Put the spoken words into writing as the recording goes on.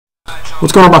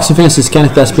What's going on, boxing fans? This is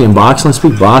Kenneth, SBM Boxing. Let's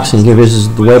speak boxing. You can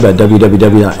visit the web at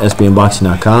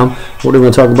www.sbmboxing.com. What are we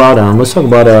going to talk about? Let's talk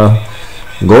about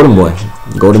Golden Boy.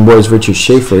 Golden Boy's Richard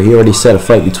Schaefer. He already set a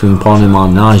fight between Paulie and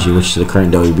Malignaggi, which is the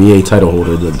current WBA title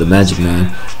holder, the Magic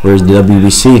Man, whereas the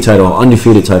WBC title,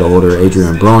 undefeated title holder,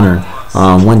 Adrien Broner.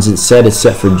 When's it set? It's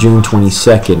set for June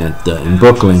 22nd in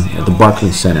Brooklyn at the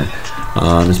Barclays Center.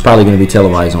 It's probably going to be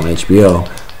televised on HBO,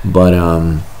 but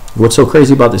what's so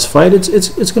crazy about this fight? It's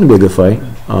going to be a good fight.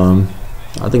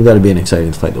 I think that'll be an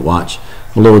exciting fight to watch.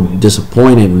 I'm a little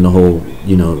disappointed in the whole,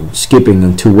 skipping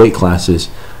of 2 weight classes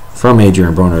from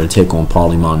Adrien Broner to take on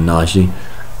Paulie Malignaggi.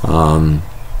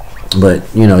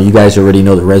 But you guys already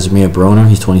know the resume of Broner.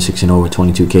 He's 26-0 with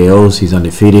 22 KOs. He's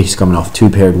undefeated. He's coming off 2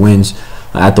 paired wins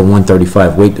at the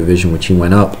 135 weight division, which he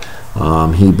went up.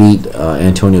 He beat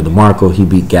Antonio DeMarco. He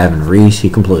beat Gavin Rees. He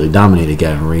completely dominated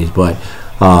Gavin Rees. But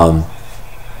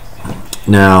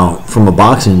now, from a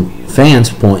boxing fan's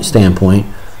standpoint,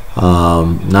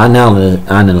 not an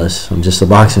analyst, I'm just a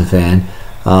boxing fan.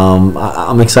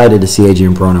 I'm excited to see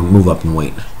Adrien Broner move up in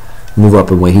weight.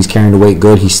 He's carrying the weight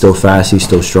good. He's still fast. He's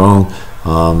still strong.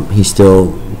 He's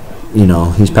still,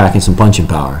 he's packing some punching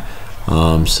power.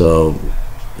 So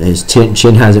his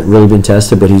chin hasn't really been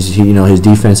tested, but his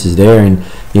defense is there. And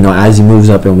as he moves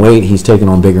up in weight, he's taking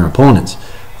on bigger opponents.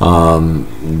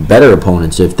 Better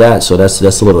opponents, if that. So that's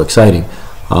a little exciting.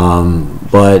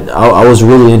 But I was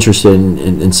really interested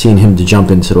in seeing him to jump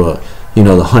into the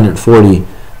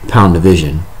 140-pound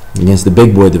division against the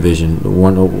big boy division.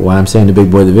 Why I'm saying the big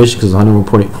boy division, because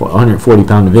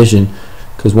 140-pound division,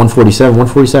 because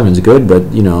 147 is good, but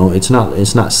it's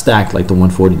not stacked like the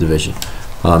 140 division.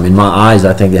 In my eyes,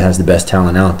 I think it has the best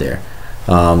talent out there.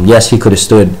 Yes, he could have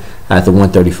stood at the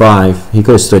 135. He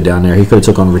could have stood down there. He could have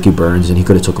took on Ricky Burns, and he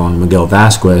could have took on Miguel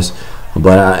Vasquez,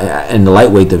 but in the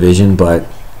lightweight division. But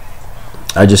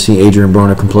I just see Adrien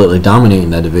Broner completely dominating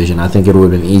that division. I think it would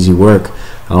have been easy work.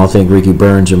 I don't think Ricky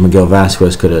Burns or Miguel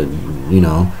Vasquez could have,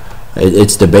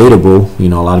 it's debatable. A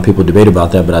lot of people debate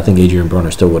about that, but I think Adrien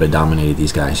Broner still would have dominated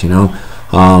these guys,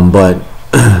 But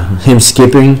him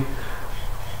skipping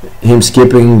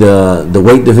the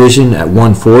weight division at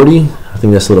 140, I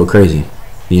think that's a little crazy.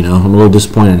 I'm a little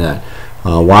disappointed in that.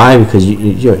 Why? Because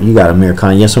you got Amir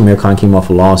Khan. Yes, Amir Khan came off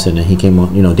a loss, and then he came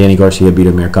on. Danny Garcia beat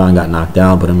Amir Khan, got knocked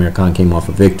out, but Amir Khan came off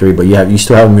a victory. But you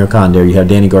still have Amir Khan there. You have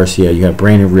Danny Garcia. You have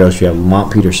Brandon Rios. You have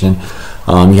Lamont Peterson.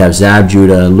 You have Zab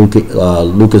Judah,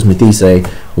 Lucas Matisse,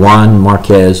 Juan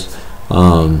Marquez.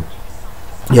 You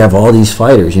have all these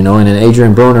fighters, and then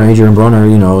Adrien Broner,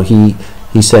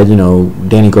 he said,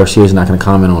 Danny Garcia is not going to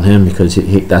comment on him because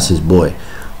that's his boy.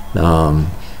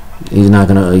 He's not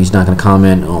gonna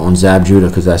comment on Zab Judah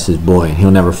because that's his boy.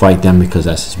 He'll never fight them because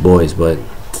that's his boys. But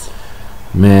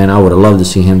man, I would have loved to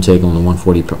see him take on the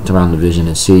 140-pound division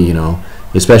and see,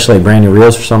 especially like Brandon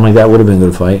Rios or something like that would have been a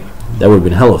good fight. That would have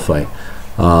been a hell of a fight.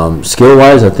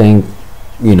 Skill-wise, I think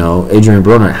Adrien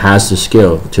Broner has the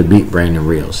skill to beat Brandon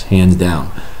Rios, hands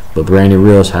down. But Brandon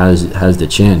Rios has the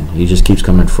chin. He just keeps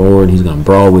coming forward. He's gonna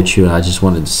brawl with you. I just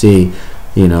wanted to see,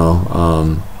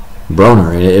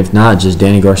 Broner. If not, just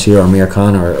Danny Garcia or Amir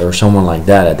Khan or someone like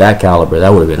that at that caliber, that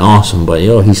would have been awesome. But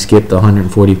he skipped the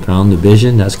 140-pound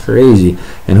division. That's crazy.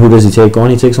 And who does he take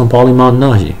on? He takes on Paulie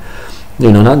Malignaggi.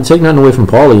 Not to take nothing away from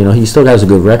Paulie. He still has a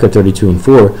good record,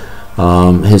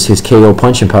 32-4. His KO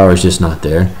punching power is just not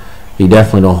there. He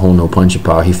definitely don't hold no punching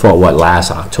power. He fought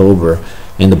last October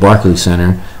in the Barclays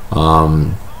Center.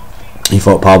 He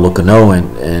fought Pablo Cano,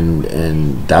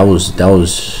 and that was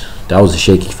a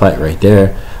shaky fight right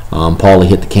there. Paulie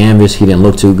hit the canvas. He didn't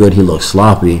look too good. He looked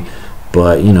sloppy.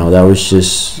 But, that was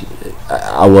just...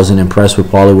 I wasn't impressed with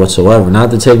Paulie whatsoever.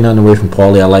 Not to take nothing away from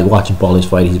Paulie. I like watching Paulie's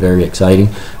fight. He's very exciting.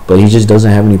 But he just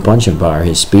doesn't have any punching power.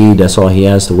 His speed, that's all he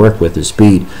has to work with, is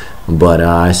speed. But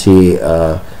I see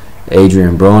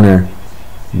Adrien Broner,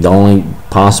 the only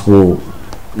possible...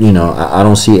 I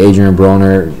don't see Adrien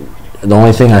Broner... The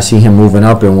only thing I see him moving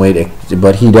up in weight,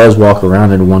 but he does walk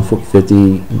around in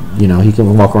 150. He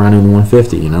can walk around in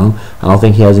 150. I don't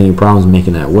think he has any problems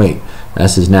making that weight.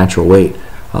 That's his natural weight.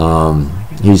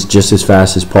 He's just as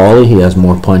fast as Paulie. He has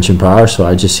more punching power. So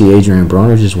I just see Adrien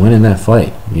Broner just winning that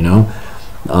fight.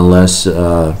 Unless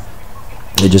it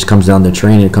just comes down to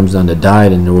training, it comes down to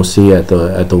diet, and we'll see at the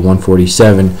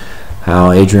 147.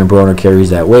 How Adrien Broner carries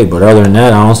that weight. But other than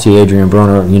that, I don't see Adrien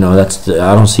Broner,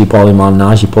 I don't see Paulie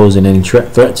Malignaggi posing any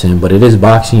threat to him. But it is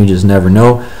boxing, you just never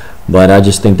know. But I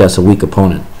just think that's a weak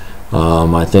opponent.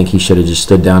 I think he should have just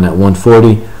stood down at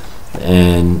 140.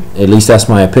 And at least that's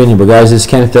my opinion. But guys, this is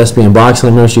Kenneth, SBM Boxing.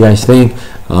 Let me know what you guys think.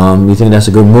 You think that's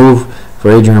a good move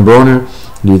for Adrien Broner?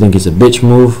 Do you think it's a bitch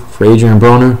move for Adrien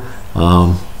Broner?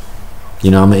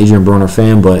 You know, I'm an Adrien Broner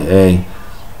fan, but hey,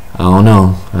 I don't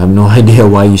know. I have no idea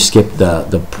why you skipped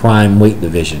the prime weight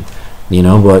division. You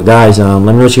know, but guys, let me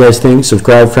know what you guys think.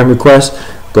 Subscribe, friend request.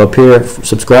 Go up here,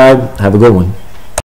 subscribe. Have a good one.